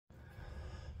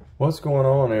What's going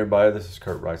on, everybody? This is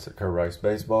Kurt Rice at Kurt Rice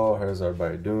Baseball. How's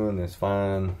everybody doing this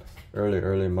fine early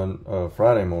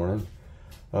Friday morning?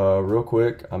 Real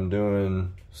quick, I'm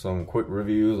doing some quick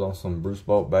reviews on some Bruce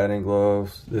Bolt batting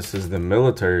gloves. This is the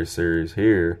military series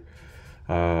here.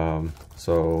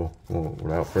 So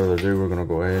without further ado, we're gonna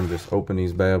go ahead and just open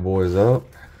these bad boys up.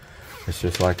 It's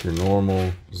just like your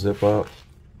normal zip up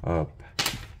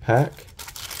pack.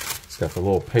 It's got the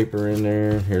little paper in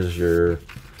there. Here's your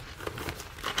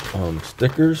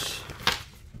stickers,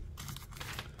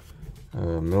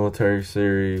 military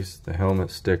series, the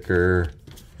helmet sticker,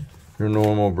 your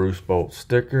normal Bruce Bolt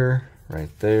sticker right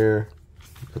there.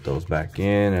 Put those back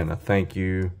in, and a thank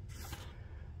you.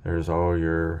 There's all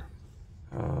your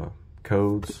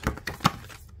codes.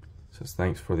 It says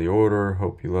thanks for the order,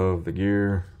 hope you love the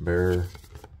gear, bearer.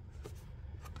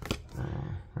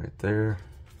 Right there.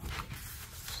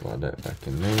 Slide that back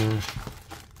in there.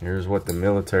 Here's what the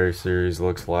military series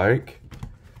looks like.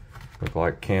 Look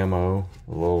like camo,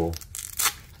 a little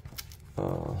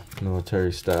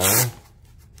military style.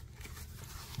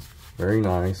 Very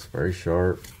nice, very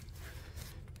sharp.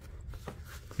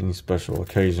 Any special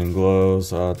occasion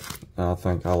gloves, I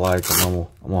think I like them.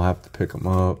 I'm gonna have to pick them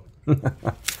up.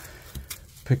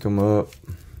 Pick them up.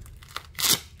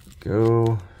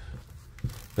 Go.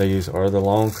 These are the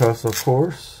long cuffs, of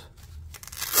course.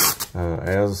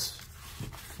 As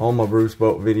on my Bruce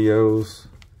Bolt videos,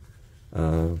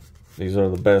 these are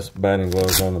the best batting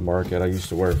gloves on the market. I used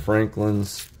to wear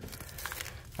Franklin's.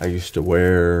 I used to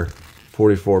wear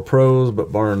 44 Pros,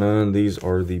 but bar none, these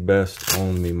are the best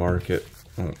on the market.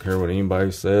 I don't care what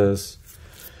anybody says.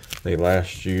 They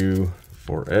last you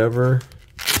forever.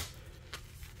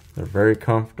 They're very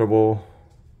comfortable.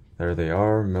 There they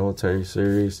are, military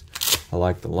series. I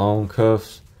like the long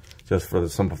cuffs, just for the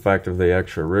simple fact of the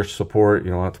extra wrist support.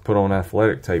 You don't have to put on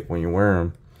athletic tape when you wear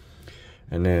them.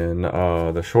 And then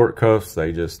the short cuffs,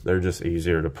 they're just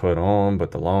easier to put on.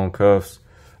 But the long cuffs,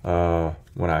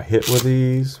 when I hit with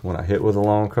these, when I hit with the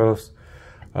long cuffs,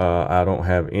 I don't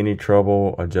have any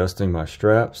trouble adjusting my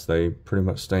straps. They pretty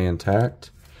much stay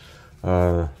intact.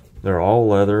 They're all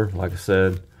leather. Like I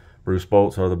said, Bruce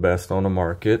Bolts are the best on the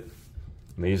market.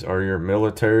 These are your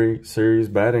military series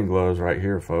batting gloves right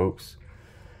here, folks.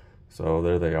 So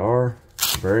there they are.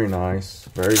 Very nice,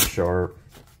 very sharp.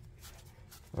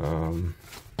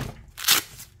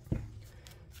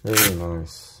 Very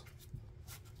nice.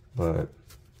 But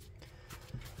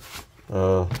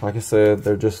like I said,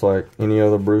 they're just like any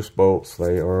other Bruce Bolts.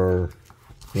 They are,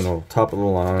 you know, top of the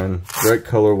line. Great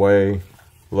colorway.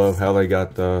 Love how they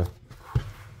got the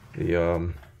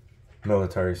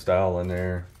military style in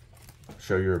there.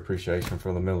 Show your appreciation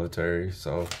for the military.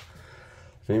 So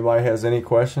if anybody has any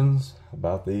questions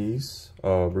about these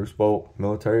Bruce Bolt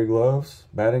military gloves,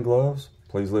 batting gloves,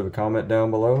 please leave a comment down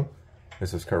below.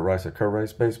 This is Kurt Rice at Kurt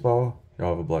Rice Baseball. Y'all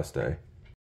have a blessed day.